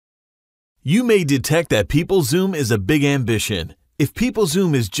You may detect that PeopleZoom is a big ambition. If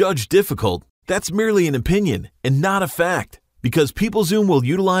PeopleZoom is judged difficult, that's merely an opinion and not a fact. Because PeopleZoom will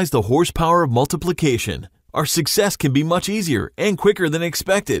utilize the horsepower of multiplication, our success can be much easier and quicker than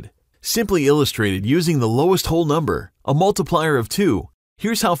expected. Simply illustrated using the lowest whole number, a multiplier of 2,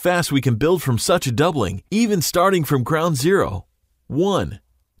 here's how fast we can build from such a doubling, even starting from ground zero. 1.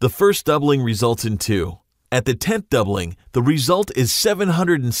 The first doubling results in 2. At the 10th doubling, the result is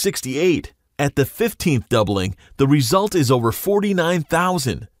 768. At the 15th doubling, the result is over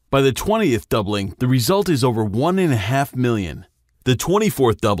 49,000. By the 20th doubling, the result is over 1.5 million. The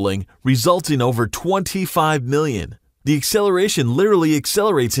 24th doubling results in over 25 million. The acceleration literally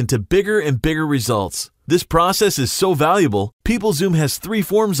accelerates into bigger and bigger results. This process is so valuable, PeopleZoom has 3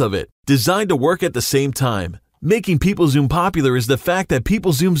 forms of it, designed to work at the same time. Making PeopleZoom popular is the fact that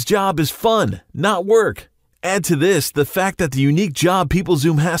PeopleZoom's job is fun, not work. Add to this the fact that the unique job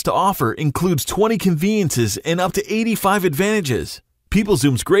PeopleZoom has to offer includes 20 conveniences and up to 85 advantages.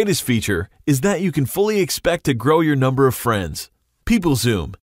 PeopleZoom's greatest feature is that you can fully expect to grow your number of friends.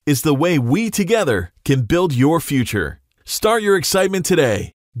 PeopleZoom is the way we together can build your future. Start your excitement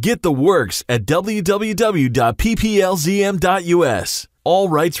today. Get the works at www.pplzm.us. All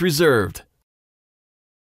rights reserved.